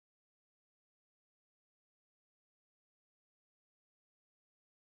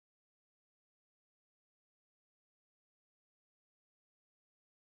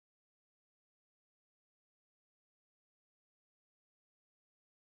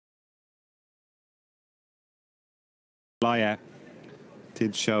Laya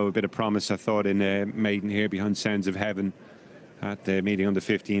did show a bit of promise, I thought, in maiden here behind Sounds of Heaven at the meeting on the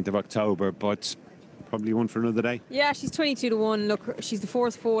 15th of October, but probably one for another day. Yeah, she's 22-1. Look, she's the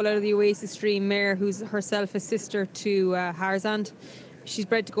fourth foal out of the Oasis Stream mare, who's herself a sister to Harzand. She's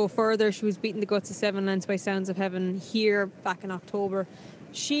bred to go further. She was beaten the guts of 7 lengths by Sounds of Heaven here back in October.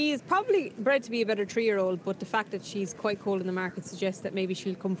 She is probably bred to be a better 3-year-old, but the fact that she's quite cold in the market suggests that maybe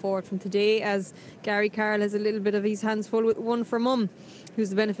she'll come forward from today, as Gary Carroll has a little bit of his hands full with One for Mum, who's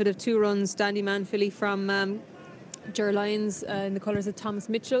the benefit of 2 runs. Dandy Man filly from Ger Lyons in the colours of Thomas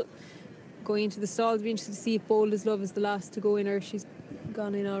Mitchell. Going into the stall, it'll be interesting to see if Bold as Love is the last to go in, or she's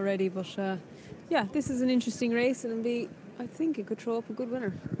gone in already. But yeah, this is an interesting race, and I think it could throw up a good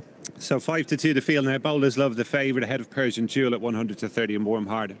winner. So 5-2 the field now. Bold as Love the favourite, ahead of Persian Jewel at 100-30 and Warm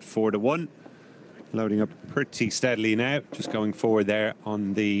Heart at 4-1. Loading up pretty steadily now. Just going forward there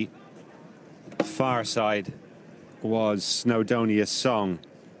on the far side was Snowdonia's Song,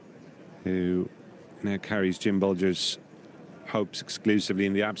 who now carries Jim Bulger's hopes exclusively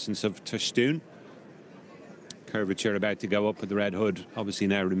in the absence of Tushtun. Curvature about to go up with the red hood, obviously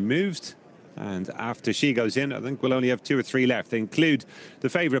now removed. And after she goes in, I think we'll only have 2 or 3 left. They include the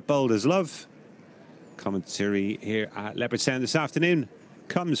favourite Bold as Love. Commentary here at Leopardstown this afternoon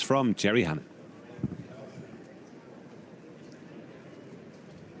comes from Jerry Hannon.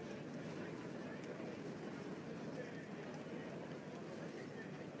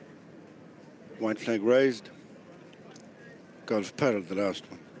 White flag raised. Golf Pearl, the last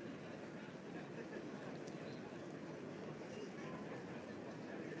one.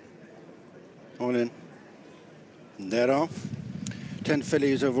 All in. And they're off. 10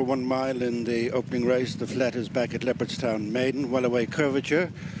 fillies over 1 mile in the opening race. The flat is back at Leopardstown Maiden. Well away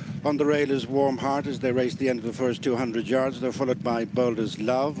Curvature. On the rail is Warm Heart as they race the end of the first 200 yards. They're followed by Bold as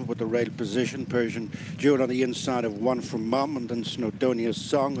Love with the rail position. Persian Jewel on the inside of One from Mum, and then Snowdonia's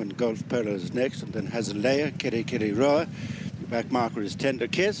Song, and Golf Pearl is next, and then Hazalea, Kitty Kitty Roa. The back marker is Tender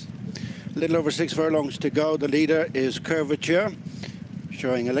Kiss. A little over 6 furlongs to go. The leader is Curvature,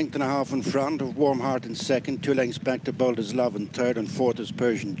 showing a length and a half in front of Warm Heart in second, 2 lengths back to Bold as Love in third, and fourth is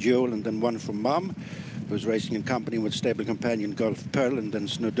Persian Jewel, and then One from Mum, who's racing in company with stable companion Golf Pearl, and then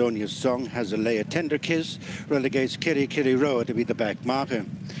Snowdonia's Song. Hazalea, Tender Kiss relegates Kitty Kitty Roa to be the back marker.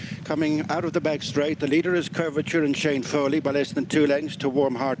 Coming out of the back straight, the leader is Curvature and Shane Foley by less than 2 lengths to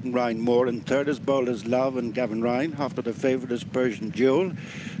Warm Heart and Ryan Moore, and third is Bold as Love and Gavin Ryan. After the favourite is Persian Jewel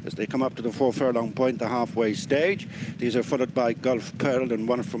as they come up to the 4 furlong point, the halfway stage. These are followed by Golf Pearl and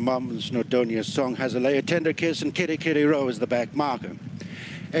One from Mum, and Snowdonia's Song. Hazalea, Tender Kiss, and Kitty Kitty Roa is the back marker.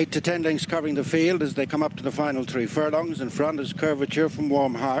 8 to 10 lengths covering the field as they come up to the final 3 furlongs. In front is Curvature from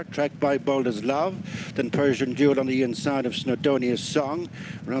Warm Heart, tracked by Bold as Love. Then Persian Jewel on the inside of Snowdonia's Song.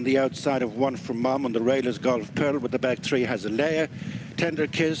 Around the outside of One from Mum. On the rail is Golf Pearl with the back 3 Hazalea, Tender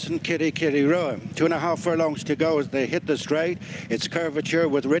Kiss, and Kitty Kitty Roa. 2.5 furlongs to go as they hit the straight. It's Curvature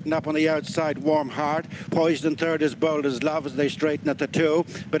with written up on the outside Warm Heart. Poised in third is Bold as Love as they straighten at the 2.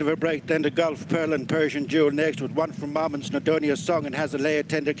 Bit of a break then to Golf Pearl and Persian Jewel next, with One from Mum and Snowdonia's Song and Hazalea,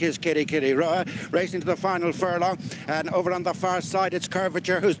 Tender Kiss, Kitty Kitty Roa. Racing to the final furlong, and over on the far side it's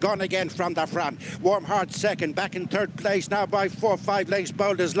Curvature, who's gone again from the front. Warm Heart second, back in third place now by 4 or 5 lengths.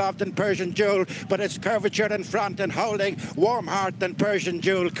 Bold as Love and Persian Jewel, but it's Curvature in front and holding Warm Heart and Persian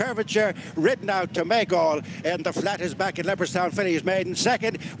Jewel. Curvature ridden out to make all, and the flat is back at Leopardstown Fillies Maiden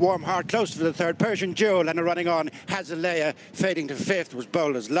second. Warm Heart close to the third. Persian Jewel and running on Hazalea. Fading to fifth was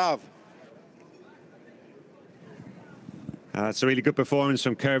Bold as Love. It's a really good performance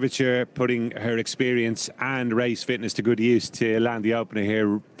from Curvature, putting her experience and race fitness to good use to land the opener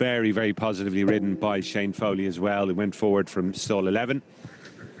here. Very, very positively ridden by Shane Foley as well, who went forward from stall 11.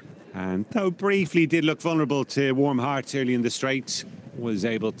 And though briefly did look vulnerable to Warm Heart early in the straight, was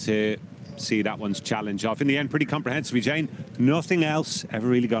able to see that one's challenge off. In the end, pretty comprehensively, Jane. Nothing else ever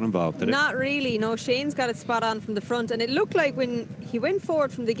really got involved, did it? Not really, no. Shane's got it spot on from the front, and it looked like when he went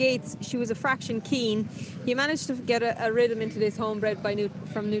forward from the gates, she was a fraction keen. He managed to get a rhythm into this homebred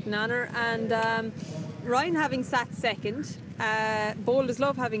from Newton Anner, and Ryan having sat second, Bold as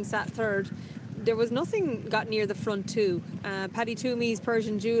Love having sat third. There was nothing got near the front two. Paddy Toomey's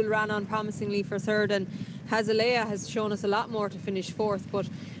Persian Jewel ran on promisingly for third, and Hazalea has shown us a lot more to finish fourth. But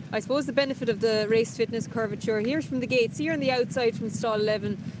I suppose the benefit of the race fitness Curvature, here's from the gates, here on the outside from stall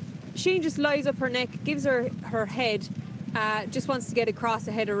 11, Shane just lies up her neck, gives her head, just wants to get across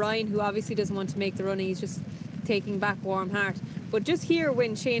ahead of Ryan, who obviously doesn't want to make the run. He's just taking back Warm Heart. But just here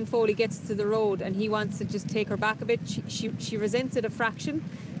when Shane Foley gets to the road and he wants to just take her back a bit, she resents it a fraction.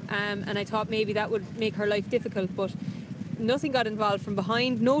 And I thought maybe that would make her life difficult, but nothing got involved from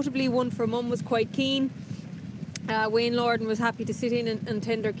behind. Notably, One for Mum was quite keen. Wayne Lorden was happy to sit in and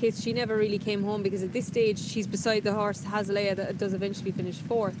tender kiss. She never really came home because at this stage she's beside the horse Hazalea that does eventually finish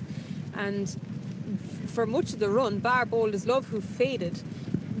fourth. And for much of the run, bar Bold as Love, who faded,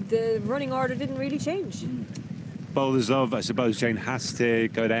 the running order didn't really change. Bold as Love, I suppose, Jane, has to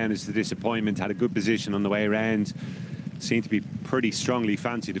go down as the disappointment. Had a good position on the way around. Seemed to be pretty strongly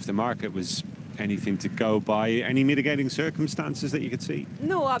fancied if the market was anything to go by. Any mitigating circumstances that you could see?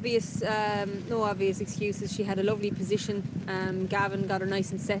 No obvious excuses. She had a lovely position. Gavin got her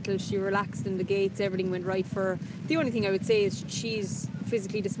nice and settled. She relaxed in the gates. Everything went right for her. The only thing I would say is she's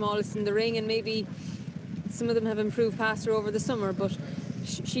physically the smallest in the ring, and maybe some of them have improved past her over the summer, but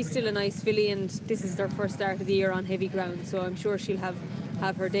she's still a nice filly, and this is their first start of the year on heavy ground, so I'm sure she'll have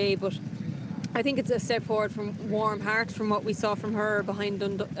her day. But I think it's a step forward from Warm Heart, from what we saw from her behind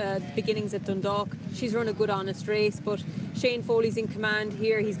beginnings at Dundalk. She's run a good, honest race, but Shane Foley's in command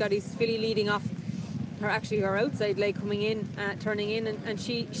here. He's got his filly leading off her outside leg coming in, turning in, and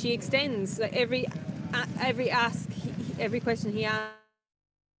she extends. Like every question he asks,